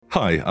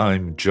Hi,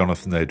 I'm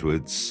Jonathan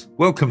Edwards.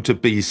 Welcome to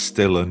Be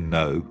Still and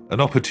Know, an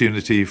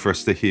opportunity for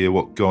us to hear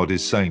what God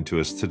is saying to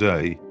us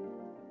today.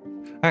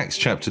 Acts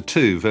chapter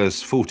 2,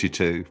 verse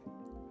 42.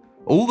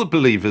 All the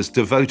believers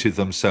devoted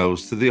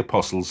themselves to the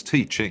apostles'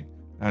 teaching,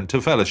 and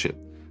to fellowship,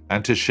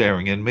 and to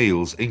sharing in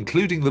meals,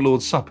 including the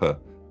Lord's Supper,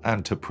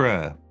 and to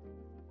prayer.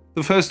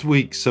 The first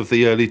weeks of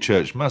the early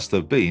church must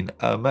have been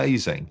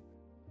amazing.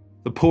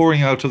 The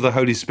pouring out of the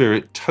Holy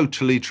Spirit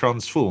totally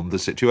transformed the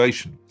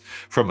situation.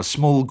 From a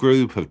small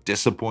group of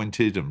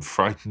disappointed and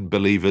frightened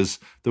believers,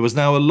 there was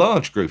now a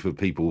large group of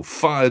people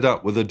fired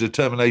up with a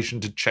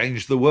determination to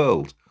change the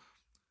world.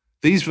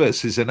 These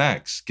verses in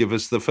Acts give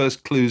us the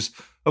first clues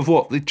of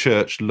what the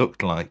church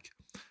looked like.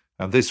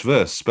 And this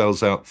verse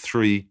spells out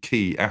three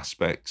key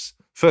aspects.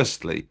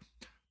 Firstly,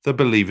 the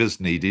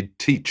believers needed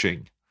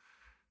teaching.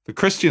 The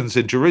Christians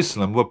in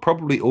Jerusalem were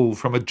probably all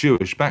from a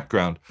Jewish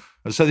background,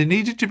 and so they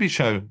needed to be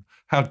shown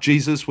how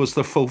Jesus was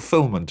the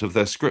fulfilment of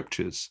their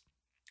scriptures.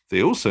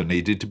 They also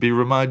needed to be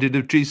reminded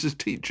of Jesus'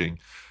 teaching,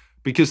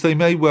 because they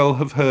may well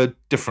have heard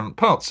different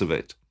parts of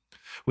it.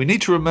 We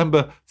need to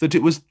remember that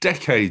it was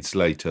decades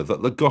later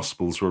that the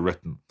Gospels were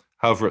written.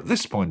 However, at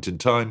this point in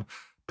time,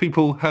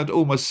 people had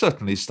almost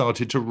certainly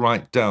started to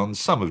write down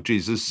some of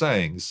Jesus'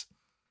 sayings.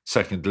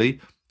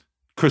 Secondly,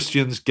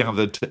 Christians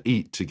gathered to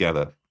eat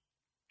together.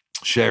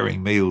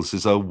 Sharing meals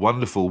is a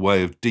wonderful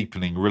way of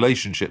deepening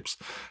relationships,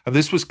 and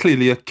this was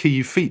clearly a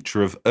key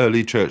feature of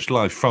early church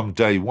life from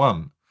day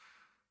one.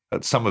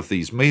 At some of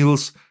these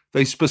meals,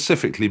 they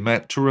specifically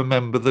met to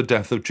remember the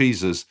death of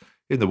Jesus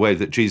in the way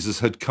that Jesus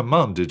had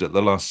commanded at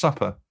the Last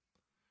Supper.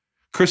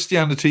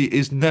 Christianity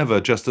is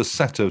never just a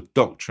set of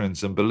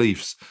doctrines and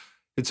beliefs.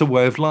 It's a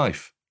way of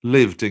life,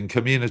 lived in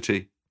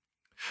community.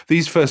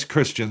 These first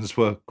Christians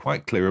were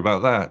quite clear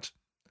about that.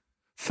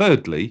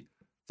 Thirdly,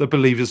 the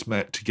believers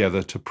met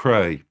together to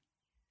pray.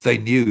 They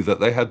knew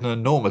that they had an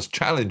enormous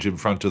challenge in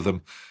front of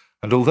them,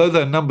 and although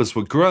their numbers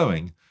were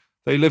growing,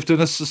 they lived in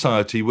a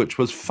society which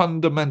was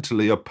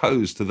fundamentally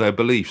opposed to their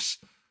beliefs.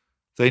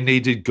 They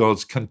needed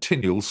God's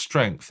continual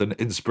strength and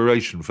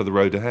inspiration for the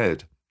road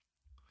ahead.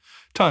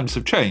 Times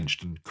have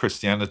changed, and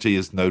Christianity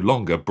is no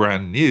longer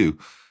brand new,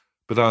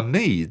 but our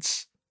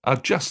needs are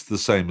just the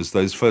same as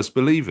those first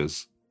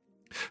believers.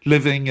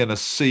 Living in a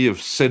sea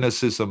of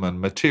cynicism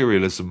and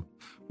materialism,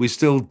 we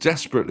still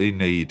desperately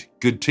need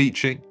good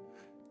teaching,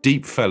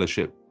 deep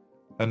fellowship,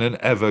 and an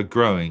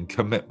ever-growing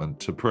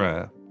commitment to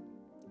prayer.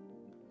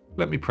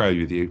 Let me pray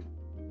with you.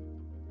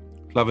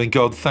 Loving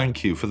God,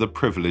 thank you for the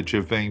privilege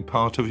of being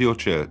part of your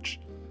church.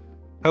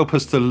 Help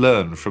us to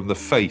learn from the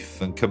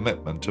faith and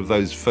commitment of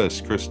those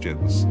first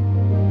Christians.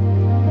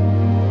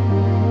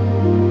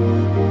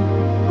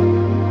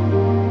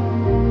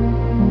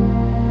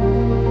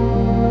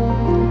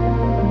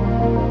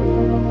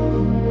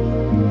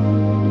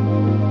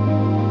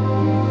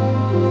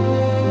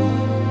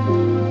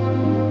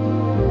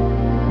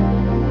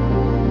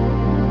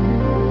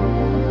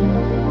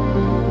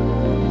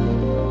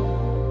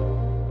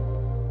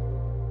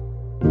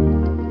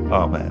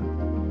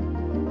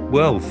 Amen.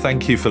 Well,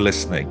 thank you for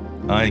listening.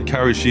 I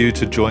encourage you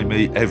to join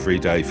me every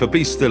day for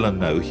Be Still and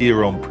Know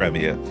here on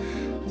Premier.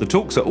 The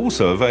talks are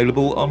also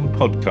available on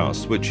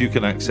podcast, which you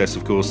can access,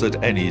 of course,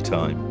 at any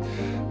time.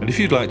 And if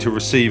you'd like to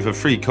receive a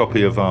free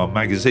copy of our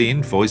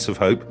magazine, Voice of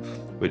Hope,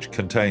 which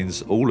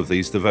contains all of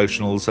these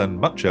devotionals and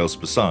much else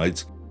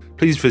besides,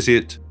 please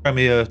visit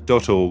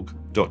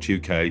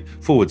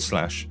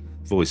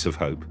premier.org.uk/Voice of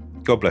Hope.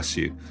 God bless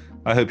you.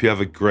 I hope you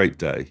have a great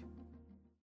day.